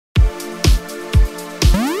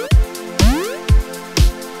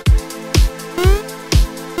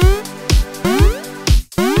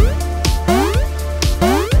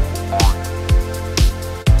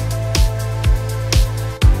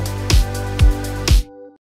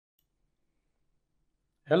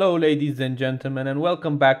Hello ladies and gentlemen, and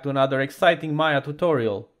welcome back to another exciting Maya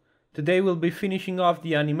tutorial. Today we'll be finishing off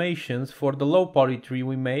the animations for the low poly tree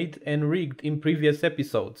we made and rigged in previous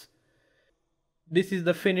episodes. This is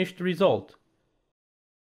the finished result.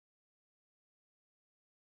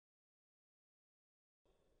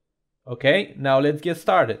 Okay, now let's get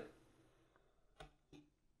started.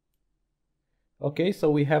 Okay, so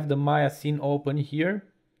we have the Maya scene open here.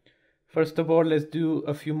 First of all, let's do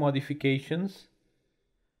a few modifications.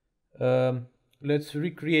 Let's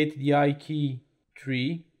recreate the eye key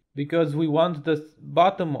tree because we want the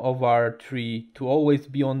bottom of our tree to always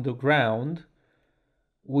be on the ground.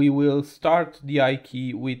 We will start the eye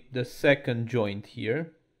key with the second joint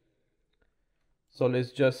here. So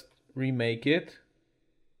let's just remake it.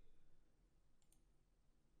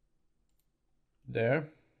 There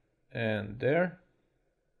and there.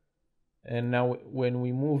 And now when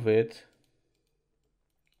we move it,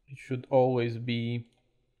 it should always be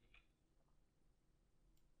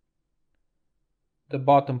the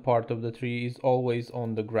bottom part of the tree is always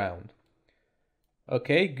on the ground.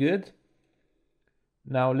 Okay, good.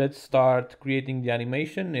 Now let's start creating the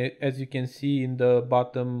animation. As you can see in the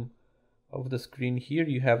bottom of the screen here,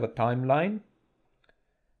 you have a timeline.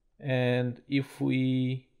 And if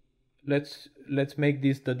we let's make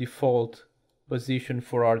this the default position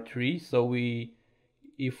for our tree. So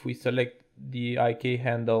if we select the IK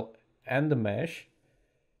handle and the mesh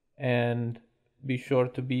and be sure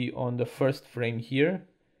to be on the first frame here,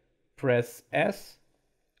 press S.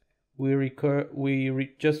 We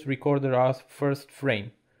just recorded our first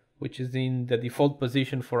frame, which is in the default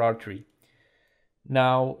position for our tree.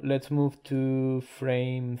 Now let's move to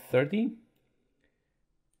frame 30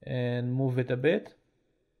 and move it a bit.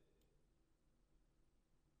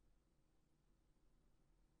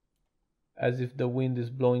 As if the wind is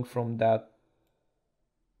blowing from that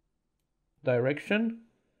direction.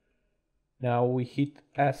 Now we hit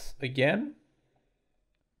S again.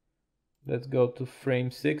 Let's go to frame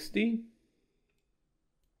 60.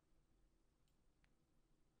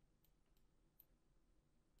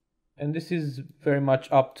 And this is very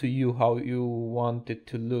much up to you how you want it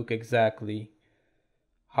to look exactly.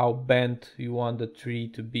 How bent you want the tree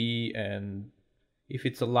to be, and if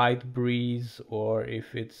it's a light breeze or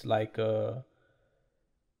if it's like a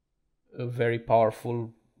very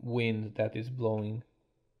powerful wind that is blowing.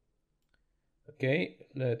 Okay,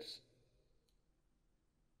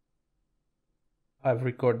 I've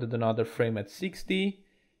recorded another frame at 60,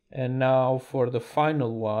 and now for the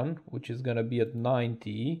final one, which is gonna be at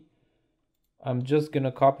 90, I'm just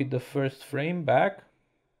gonna copy the first frame back.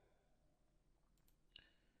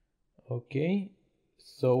 Okay,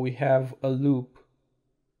 so we have a loop.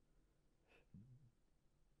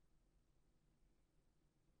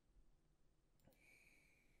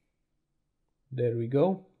 There we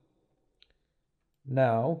go.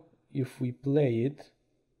 Now, if we play it,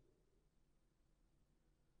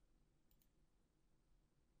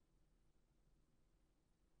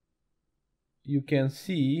 you can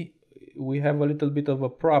see we have a little bit of a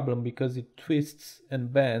problem because it twists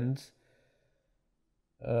and bends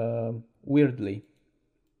weirdly.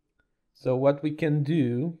 So what we can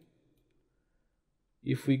do,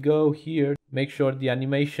 if we go here, make sure the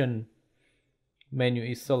animation menu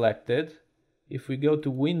is selected. If we go to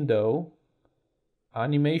Window,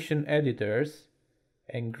 Animation Editors,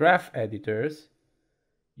 and Graph Editors,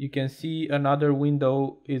 you can see another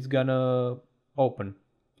window is gonna open.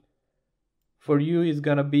 For you, it's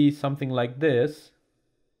gonna be something like this,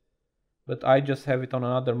 but I just have it on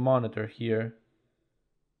another monitor here.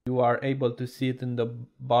 You are able to see it in the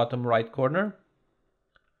bottom right corner.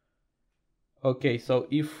 Okay, so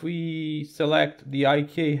if we select the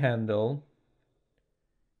IK handle,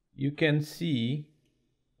 you can see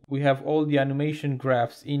we have all the animation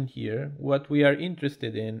graphs in here. What we are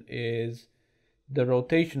interested in is the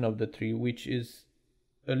rotation of the tree, which is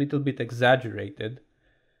a little bit exaggerated.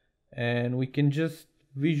 And we can just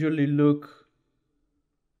visually look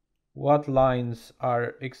what lines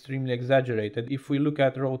are extremely exaggerated. If we look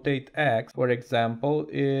at rotate X, for example,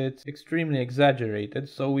 it's extremely exaggerated.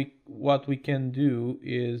 So what we can do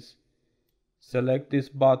is select this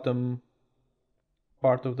bottom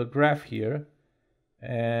part of the graph here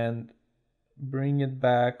and bring it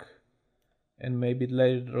back and maybe let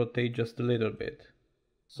it rotate just a little bit.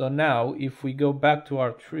 So now if we go back to our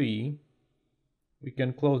tree, we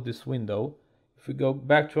can close this window. If we go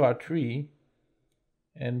back to our tree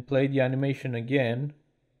and play the animation again,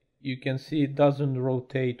 you can see it doesn't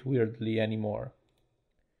rotate weirdly anymore.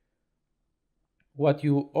 What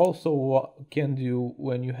you also can do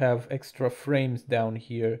when you have extra frames down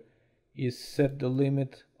here is set the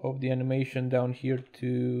limit of the animation down here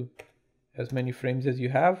to as many frames as you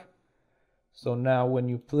have. So now when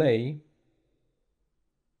you play,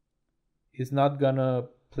 it's not gonna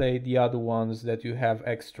play the other ones that you have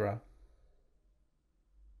extra.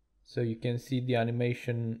 So you can see the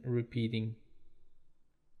animation repeating.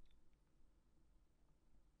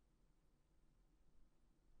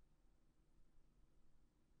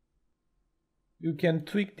 You can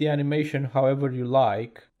tweak the animation however you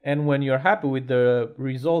like, and when you're happy with the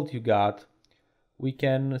result you got, we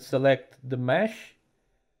can select the mesh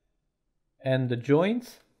and the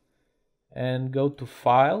joints and go to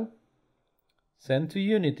File, Send to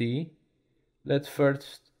Unity. Let's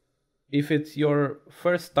first, if it's your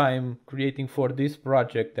first time creating for this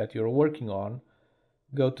project that you're working on,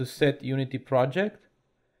 go to Set Unity Project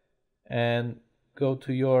and go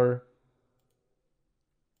to your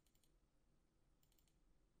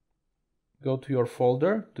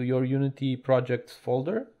folder, to your Unity projects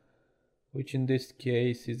folder, which in this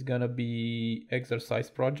case is gonna be exercise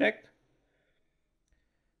project,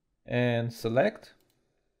 and select.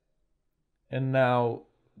 And now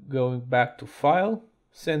going back to File,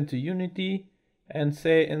 Send to Unity, and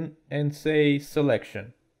say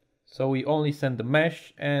Selection. So we only send the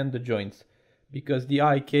mesh and the joints because the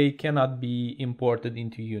IK cannot be imported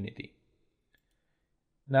into Unity.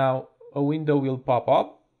 Now a window will pop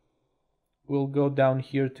up. We'll go down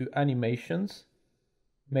here to Animations,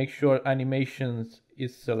 make sure Animations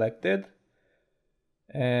is selected,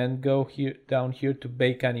 and go here down here to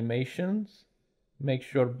Bake Animations, make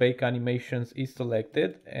sure Bake Animations is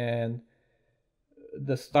selected, and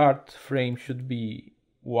the start frame should be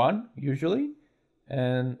 1 usually,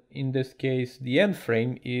 and in this case the end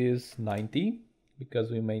frame is 90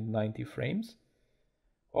 because we made 90 frames.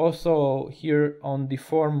 Also here on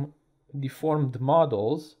deformed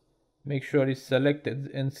models, make sure it's selected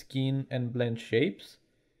and skin and blend shapes,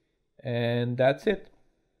 and that's it.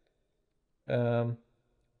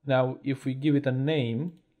 Now if we give it a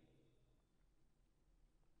name,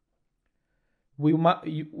 we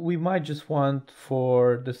might just want,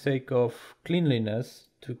 for the sake of cleanliness,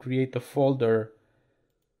 to create a folder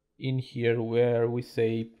in here where we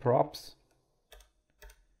say props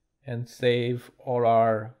and save all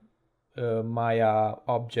our Maya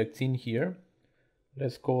objects in here.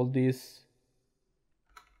 Let's call this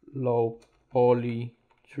low poly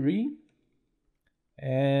tree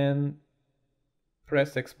and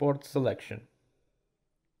press export selection.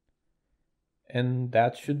 And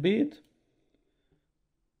that should be it.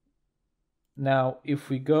 Now if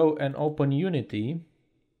we go and open Unity,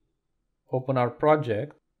 open our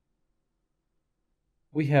project,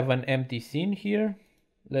 we have an empty scene here.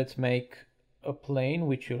 Let's make a plane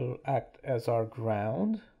which will act as our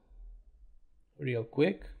ground real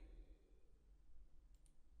quick.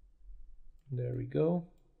 There we go.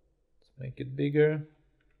 Let's make it bigger.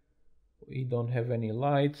 We don't have any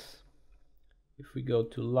lights. If we go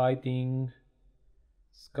to lighting,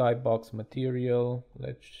 skybox material,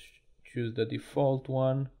 let's choose the default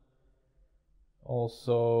one.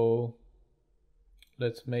 Also,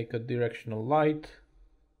 let's make a directional light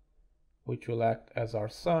which will act as our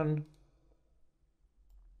sun.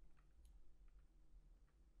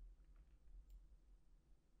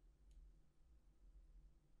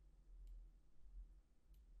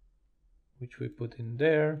 Which we put in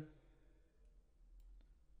there.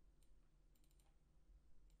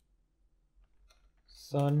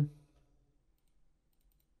 Sun,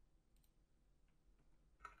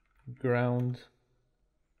 ground,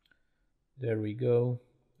 there we go.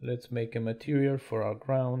 Let's make a material for our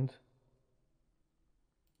ground.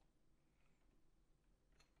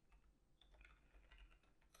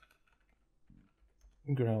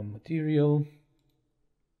 Ground material.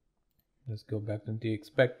 Let's go back to the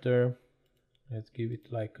expector. Let's give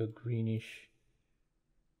it like a greenish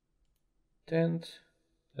tint.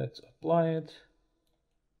 Let's apply it.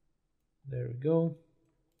 There we go.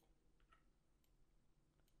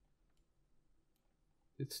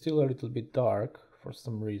 It's still a little bit dark for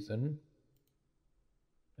some reason.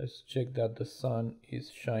 Let's check that the sun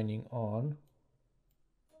is shining on.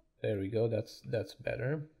 There we go, that's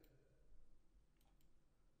better.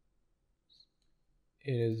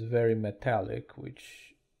 It is very metallic,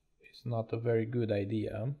 which is not a very good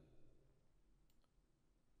idea.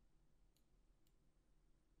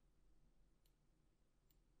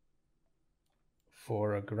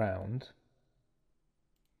 For a ground.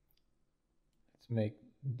 Let's make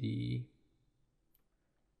the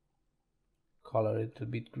color a little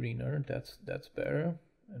bit greener. That's better.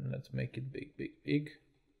 And let's make it big.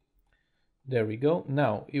 There we go.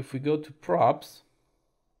 Now if we go to props,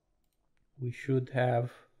 we should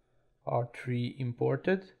have our tree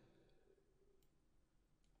imported.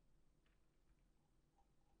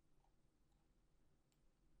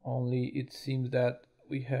 Only it seems that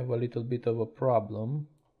we have a little bit of a problem,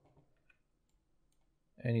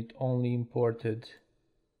 and it only imported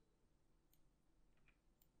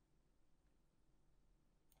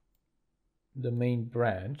the main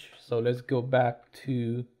branch. So let's go back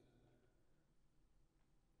to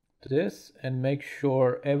this and make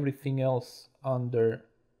sure everything else under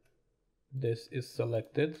this is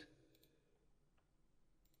selected.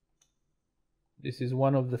 This is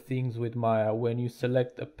one of the things with Maya. When you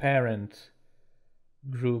select a parent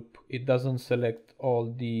group, it doesn't select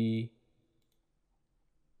all the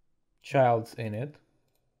childs in it.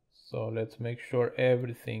 So let's make sure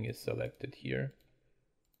everything is selected here.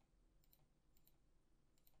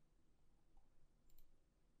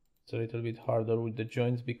 It's a little bit harder with the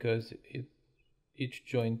joints because each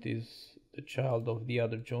joint is the child of the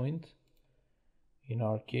other joint in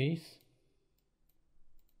our case.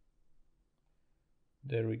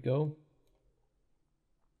 There we go.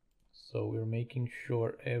 So we're making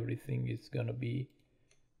sure everything is gonna be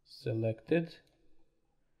selected.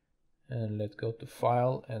 And let's go to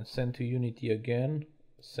File and Send to Unity again.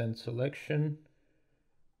 Send selection.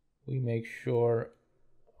 We make sure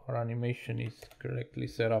our animation is correctly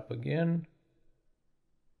set up again.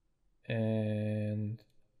 And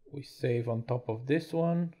we save on top of this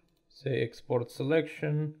one. Say export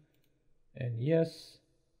selection. And yes.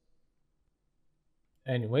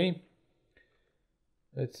 Anyway,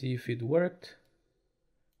 let's see if it worked.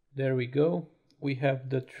 There we go. We have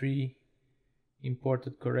the tree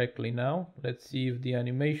imported correctly now. Let's see if the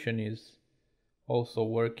animation is also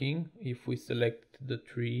working. If we select the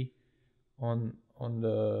tree on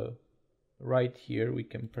the right here, we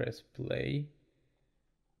can press play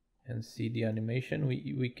and see the animation.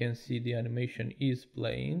 We can see the animation is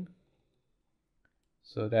playing.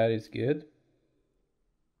 So that is good.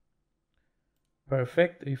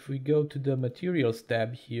 Perfect. If we go to the materials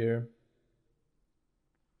tab here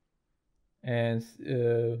and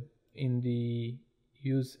in the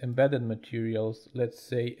use embedded materials, let's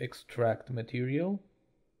say extract material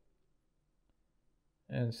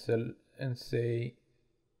and save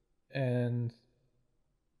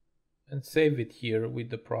it here with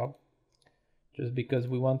the prop, just because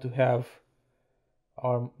we want to have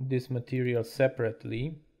this material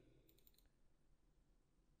separately.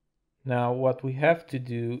 Now what we have to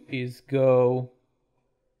do is go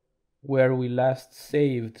where we last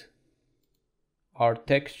saved our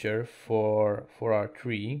texture for our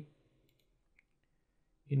tree.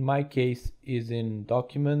 In my case is in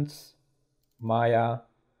Documents, Maya,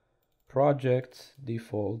 Projects,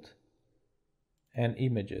 Default, and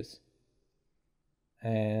Images.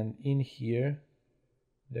 And in here,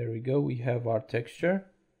 there we go, we have our texture.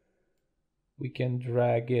 We can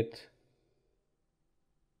drag it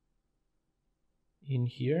in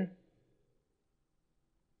here.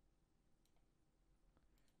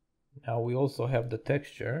 Now we also have the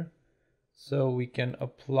texture, so we can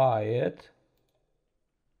apply it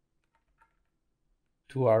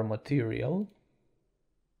to our material.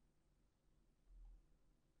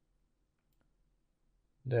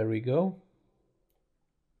 There we go.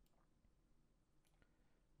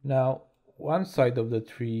 Now one side of the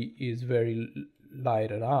tree is very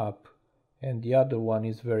lighted up and the other one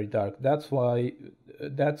is very dark.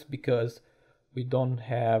 That's because we don't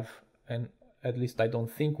have, and at least I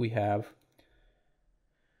don't think we have,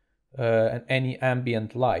 any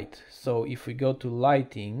ambient light. So if we go to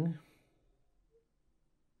lighting,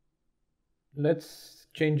 let's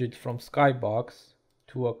change it from skybox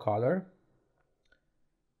to a color,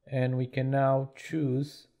 and we can now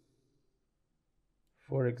choose,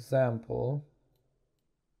 for example,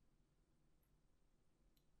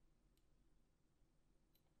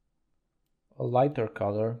 a lighter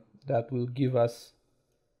color that will give us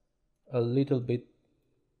a little bit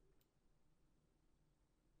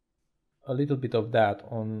of that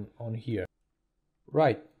on here.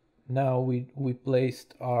 Right, now we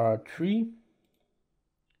placed our tree.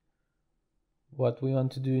 What we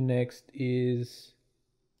want to do next is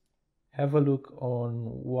have a look on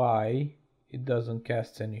why it doesn't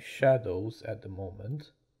cast any shadows at the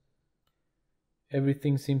moment.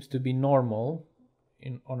 Everything seems to be normal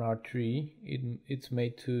on our tree. It's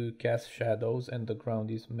made to cast shadows and the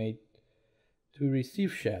ground is made to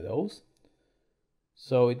receive shadows.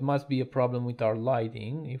 So it must be a problem with our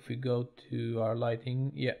lighting. If we go to our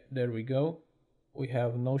lighting, yeah, there we go. We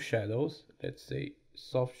have no shadows. Let's say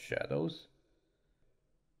soft shadows.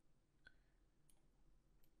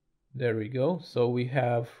 There we go. So we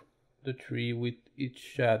have the tree with its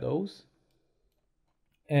shadows.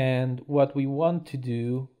 And what we want to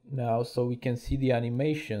do now, so we can see the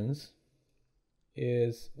animations,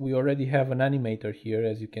 is we already have an animator here,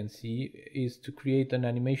 as you can see, is to create an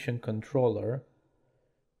animation controller.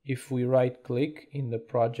 If we right click in the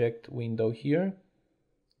project window here,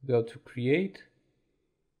 go to create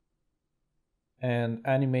and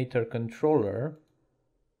animator controller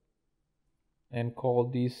and call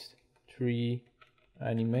these tree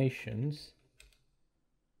animations,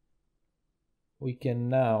 we can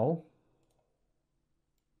now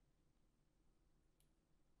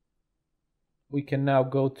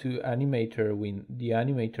go to the animator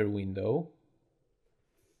window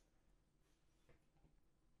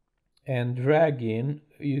and drag in.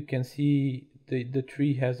 You can see the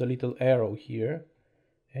tree has a little arrow here,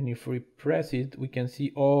 and if we press it, we can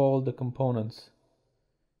see all the components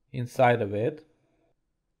inside of it.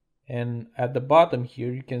 And at the bottom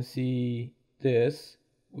here you can see this,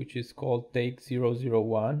 which is called take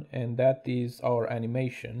 001, and that is our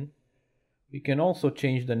animation. We can also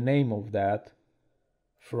change the name of that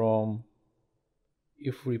from,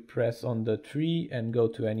 if we press on the tree and go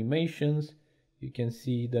to animations, you can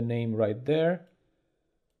see the name right there.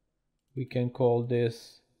 We can call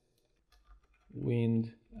this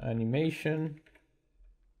wind animation.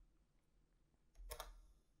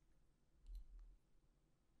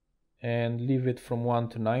 And leave it from 1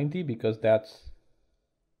 to 90 because that's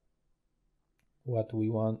what we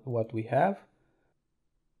want, what we have.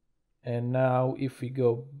 And now if we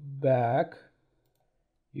go back,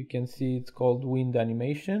 you can see it's called wind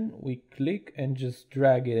animation. We click and just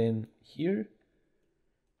drag it in here,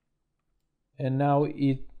 and now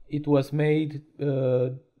it was made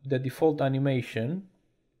the default animation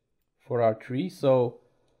for our tree. So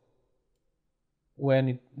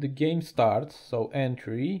when the game starts, so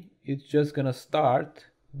entry, it's just gonna start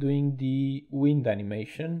doing the wind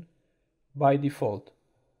animation by default.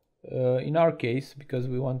 In our case, because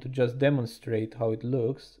we want to just demonstrate how it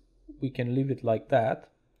looks, we can leave it like that.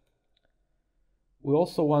 We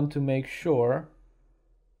also want to make sure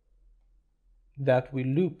that we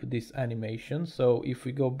loop this animation. So if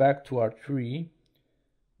we go back to our tree,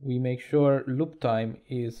 we make sure loop time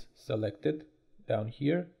is selected down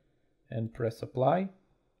here and press apply.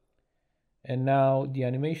 And now the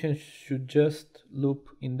animation should just loop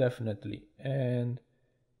indefinitely. And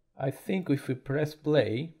I think if we press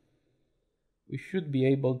play, we should be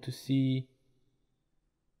able to see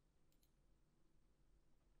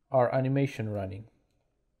our animation running.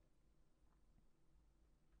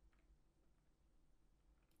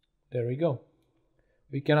 There we go.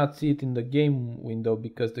 We cannot see it in the game window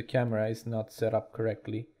because the camera is not set up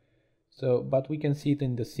correctly. So, but we can see it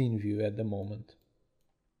in the scene view at the moment.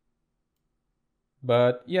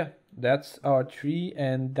 But yeah, that's our tree,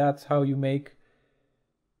 and that's how you make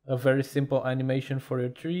a very simple animation for your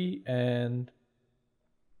tree and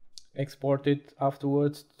export it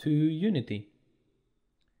afterwards to Unity.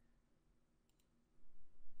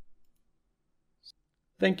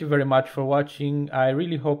 Thank you very much for watching. I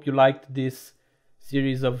really hope you liked this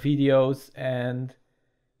series of videos, and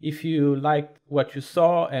if you liked what you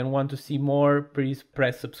saw and want to see more, please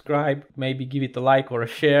press subscribe, maybe give it a like or a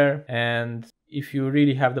share, and if you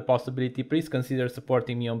really have the possibility, please consider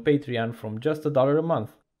supporting me on Patreon from just $1 a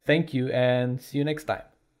month. Thank you and see you next time.